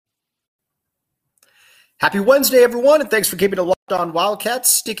Happy Wednesday, everyone, and thanks for keeping it locked on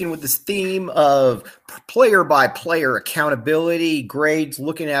Wildcats, sticking with this theme of player-by-player accountability, grades,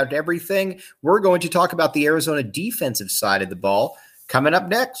 looking at everything. We're going to talk about the Arizona defensive side of the ball coming up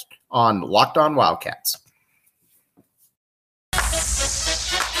next on Locked On Wildcats.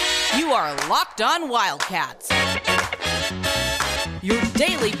 You are Locked On Wildcats, your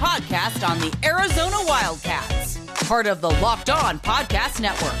daily podcast on the Arizona Wildcats. Part of the Locked On Podcast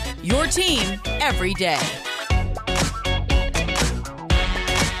Network, your team every day.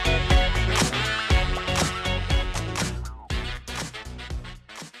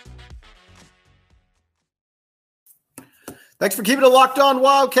 Thanks for keeping it locked on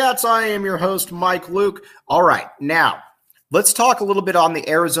Wildcats. I am your host, Mike Luke. All right, now let's talk a little bit on the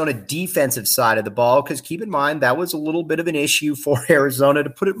Arizona defensive side of the ball, because keep in mind that was a little bit of an issue for Arizona, to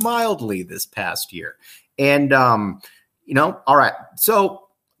put it mildly, this past year. And, all right. So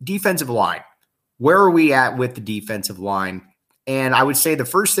defensive line, where are we at with the defensive line? And I would say the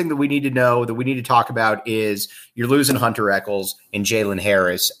first thing that we need to know, that we need to talk about, is you're losing Hunter Echols and Jalen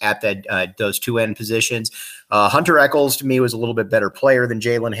Harris at those two end positions. Hunter Echols, to me, was a little bit better player than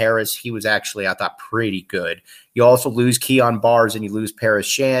Jalen Harris. He was actually, I thought, pretty good. You also lose Keon Bars and you lose Paris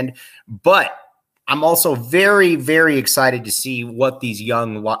Shand. But I'm also very, very excited to see what these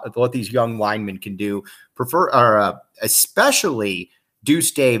young linemen can do. Especially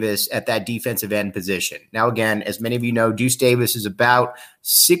Deuce Davis at that defensive end position. Now, again, as many of you know, Deuce Davis is about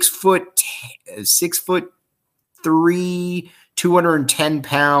 6'3", 210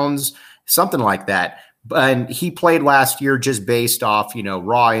 pounds, something like that. And he played last year just based off,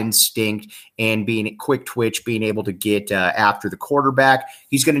 raw instinct and being quick twitch, being able to get after the quarterback.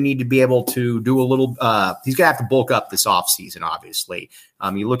 He's going to need to be able to do a little he's going to have to bulk up this offseason, obviously.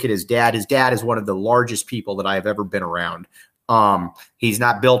 You look at his dad. His dad is one of the largest people that I have ever been around. He's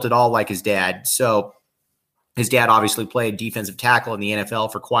not built at all like his dad. So his dad obviously played defensive tackle in the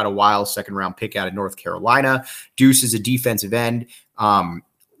NFL for quite a while, second-round pick out of North Carolina. Deuce is a defensive end.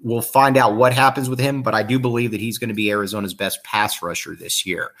 We'll find out what happens with him, but I do believe that he's going to be Arizona's best pass rusher this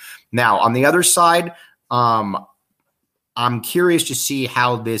year. Now, on the other side, I'm curious to see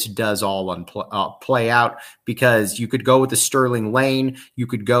how this does all play out, because you could go with the Sterling Lane. You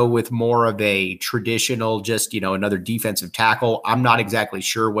could go with more of a traditional, just, another defensive tackle. I'm not exactly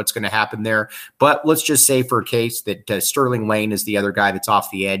sure what's going to happen there, but let's just say for a case that Sterling Lane is the other guy that's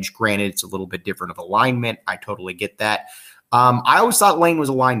off the edge. Granted, it's a little bit different of alignment. I totally get that. I always thought Lane was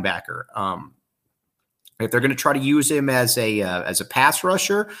a linebacker. If they're going to try to use him as a pass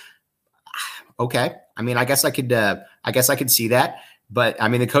rusher, okay. I mean, I guess I could see that, but I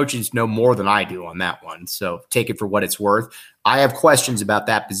mean, the coaches know more than I do on that one. So take it for what it's worth. I have questions about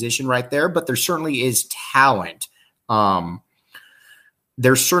that position right there, but there certainly is talent. There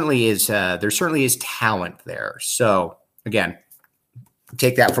certainly is talent there. So again,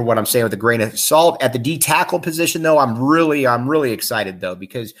 take that for what I'm saying with a grain of salt. At the D tackle position, though, I'm really excited, though,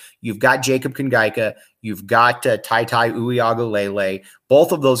 because you've got Jacob Kongaika, you've got Tai Uiagalelei.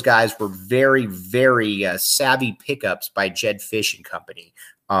 Both of those guys were very, very savvy pickups by Jedd Fisch and company.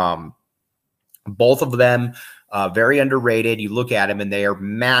 Both of them very underrated. You look at them, and they are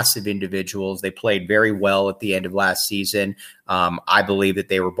massive individuals. They played very well at the end of last season. I believe that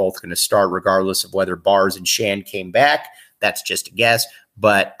they were both going to start regardless of whether Bars and Shand came back. That's just a guess,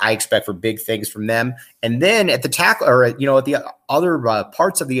 but I expect for big things from them. And then at the tackle, or at the other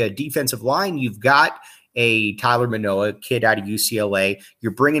parts of the defensive line, you've got a Tyler Manoa, kid out of UCLA.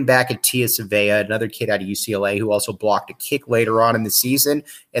 You're bringing back a Tia Savea, another kid out of UCLA, who also blocked a kick later on in the season.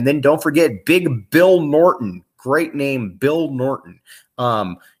 And then don't forget Big Bill Norton, great name, Bill Norton.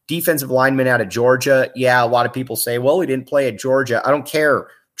 Defensive lineman out of Georgia. Yeah, a lot of people say, well, he didn't play at Georgia. I don't care.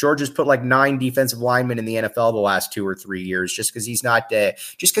 Georgia's put like 9 defensive linemen in the NFL the last 2 or 3 years. Just because he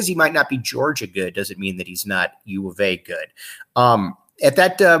might not be Georgia good doesn't mean that he's not U of A good. But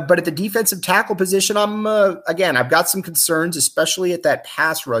at the defensive tackle position, I've got some concerns, especially at that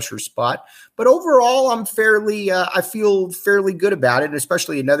pass rusher spot. But overall, I feel fairly good about it, and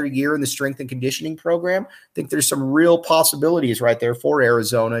especially another year in the strength and conditioning program. I think there's some real possibilities right there for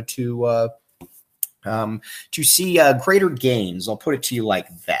Arizona to see greater gains. I'll put it to you like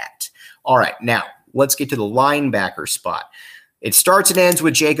that. All right, now let's get to the linebacker spot. It starts and ends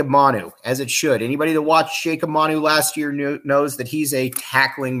with Jacob Manu, as it should. Anybody that watched Jacob Manu last year knows that he's a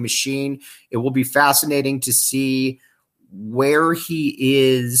tackling machine. It will be fascinating to see where he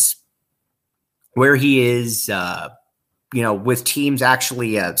is, with teams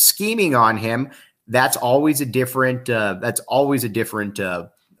actually scheming on him. That's always a different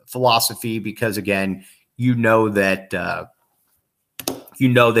philosophy, because again, that you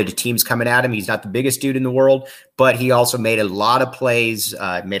know that a team's coming at him. He's not the biggest dude in the world, but he also made a lot of plays,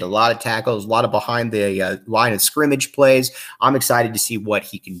 made a lot of tackles, a lot of behind the line of scrimmage plays. I'm excited to see what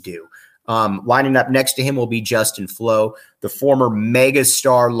he can do. Lining up next to him will be Justin Flo, the former mega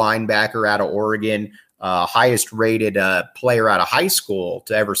star linebacker out of Oregon, highest rated player out of high school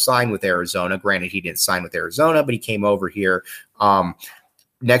to ever sign with Arizona. Granted, he didn't sign with Arizona, but he came over here.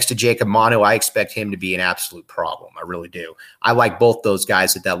 Next to Jacob Manu, I expect him to be an absolute problem. I really do. I like both those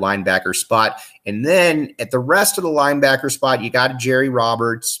guys at that linebacker spot. And then at the rest of the linebacker spot, you got a Jerry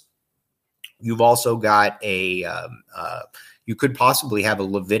Roberts. You've also got you could possibly have a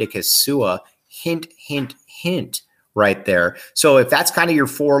Leviticus Sua. Hint, hint, hint right there. So if that's kind of your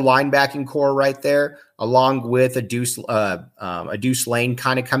 4 linebacking core right there, along with a Deuce Lane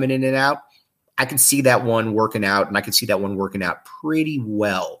kind of coming in and out, I can see that one working out, and I can see that one working out pretty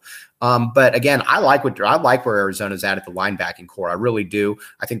well. But again, I like where Arizona's at the linebacking core. I really do.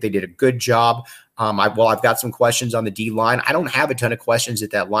 I think they did a good job. I've got some questions on the D line. I don't have a ton of questions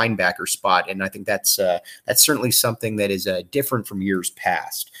at that linebacker spot, and I think that's certainly something that is different from years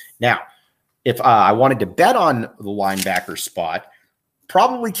past. Now, if I wanted to bet on the linebacker spot,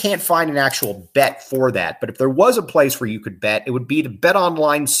 probably can't find an actual bet for that. But if there was a place where you could bet, it would be the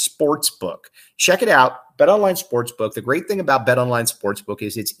BetOnline Sportsbook. Check it out, BetOnline Sportsbook. The great thing about BetOnline Sportsbook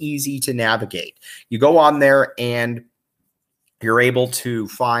is it's easy to navigate. You go on there and you're able to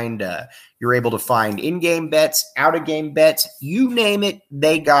find in-game bets, out-of-game bets, you name it,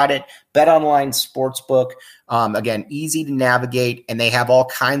 they got it. BetOnline Sportsbook, again, easy to navigate, and they have all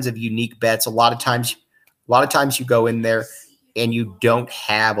kinds of unique bets. A lot of times you go in there and you don't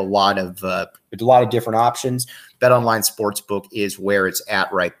have a lot of different options. BetOnline Sportsbook is where it's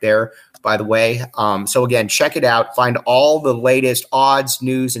at right there, by the way. So again, check it out. Find all the latest odds,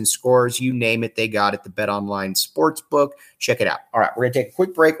 news, and scores. You name it, they got it. The BetOnline Sportsbook. Check it out. All right, we're going to take a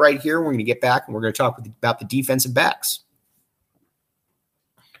quick break right here. We're going to get back, and we're going to talk about the defensive backs.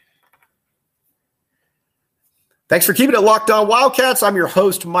 Thanks for keeping it locked on Wildcats. I'm your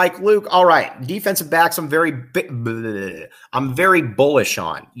host, Mike Luke. All right, defensive backs I'm very bullish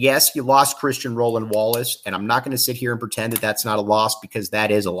on. Yes, you lost Christian Roland Wallace, and I'm not going to sit here and pretend that that's not a loss, because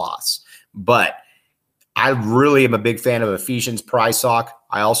that is a loss. But I really am a big fan of Ephesians Prysock.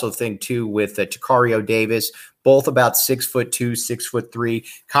 I also think, too, with Tacario Davis, both about 6'2", 6'3",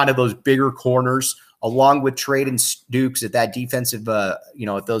 kind of those bigger corners, along with Traden Dukes at that defensive, at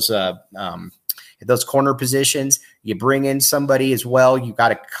those corner positions. You bring in somebody as well. You've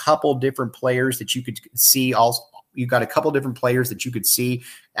got a couple different players that you could see also. You've got a couple different players that you could see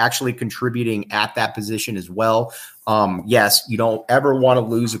actually contributing at that position as well. Yes, you don't ever want to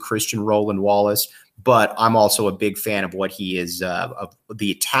lose a Christian Roland Wallace, but I'm also a big fan of what he is, of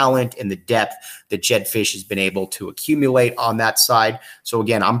the talent and the depth that Jedd Fisch has been able to accumulate on that side. So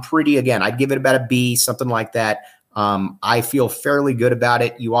again, I'd give it about a B, something like that. I feel fairly good about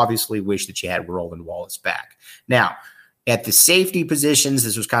it. You obviously wish that you had Roland Wallace back. Now, at the safety positions,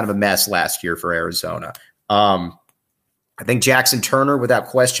 this was kind of a mess last year for Arizona. I think Jackson Turner, without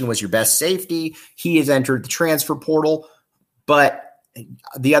question, was your best safety. He has entered the transfer portal, but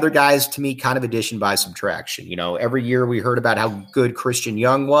the other guys, to me, kind of addition by subtraction. You know, every year we heard about how good Christian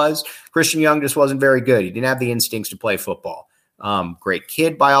Young was. Christian Young just wasn't very good. He didn't have the instincts to play football. Great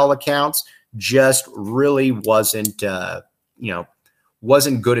kid by all accounts. Just really wasn't good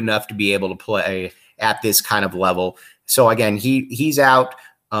enough to be able to play at this kind of level. So again, he's out.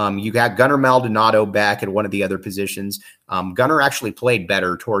 You got Gunnar Maldonado back at one of the other positions. Gunnar actually played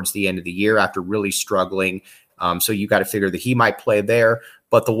better towards the end of the year after really struggling. So you got to figure that he might play there.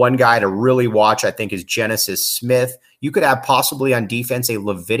 But the one guy to really watch, I think, is Genesis Smith. You could have possibly on defense a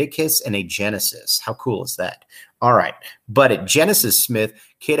Leviticus and a Genesis. How cool is that? All right. But at Genesis Smith,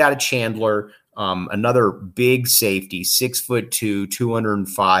 kid out of Chandler, another big safety, 6'2",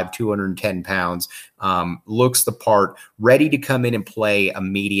 205, 210 pounds, looks the part, ready to come in and play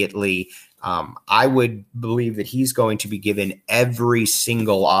immediately. I would believe that he's going to be given every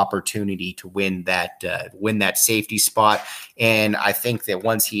single opportunity to win that safety spot. And I think that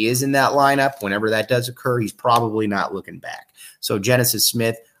once he is in that lineup, whenever that does occur, he's probably not looking back. So Genesis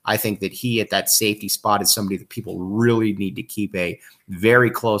Smith, I think that he at that safety spot is somebody that people really need to keep a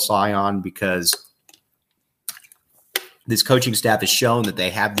very close eye on, because this coaching staff has shown that they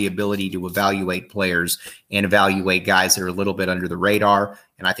have the ability to evaluate players and evaluate guys that are a little bit under the radar.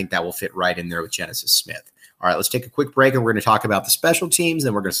 And I think that will fit right in there with Genesis Smith. All right, let's take a quick break, and we're going to talk about the special teams,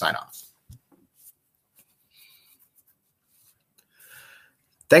 and we're going to sign off.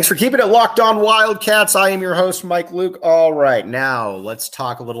 Thanks for keeping it locked on Wildcats. I am your host, Mike Luke. All right, now let's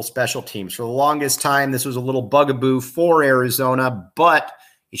talk a little special teams. For the longest time, this was a little bugaboo for Arizona, but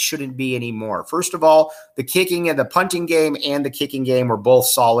it shouldn't be anymore. First of all, the kicking and the punting game and the kicking game were both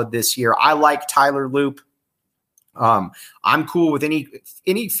solid this year. I like Tyler Loop. I'm cool with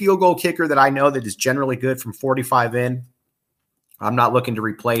any field goal kicker that I know that is generally good from 45 in. I'm not looking to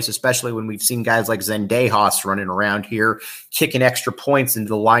replace, especially when we've seen guys like Zendejas running around here, kicking extra points into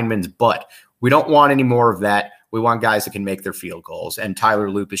the lineman's butt. We don't want any more of that. We want guys that can make their field goals, and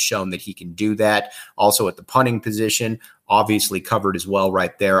Tyler Loop has shown that he can do that. Also at the punting position, obviously covered as well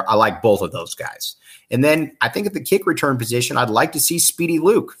right there. I like both of those guys. And then I think at the kick return position, I'd like to see Speedy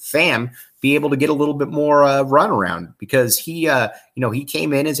Luke, Fam, be able to get a little bit more run around because he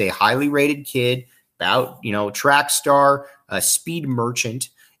came in as a highly rated kid, about, track star, speed merchant,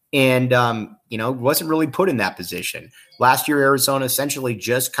 and, wasn't really put in that position. Last year, Arizona essentially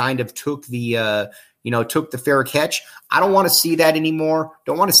just kind of took the fair catch. I don't want to see that anymore.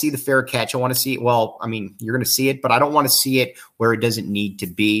 Don't want to see the fair catch. I want to see it. Well, I mean, you're going to see it, but I don't want to see it where it doesn't need to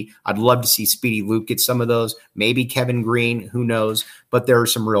be. I'd love to see Speedy Luke get some of those. Maybe Kevin Green, who knows? But there are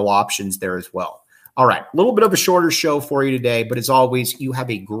some real options there as well. All right, a little bit of a shorter show for you today, but as always, you have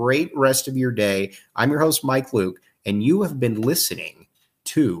a great rest of your day. I'm your host, Mike Luke, and you have been listening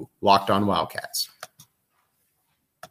to Locked On Wildcats.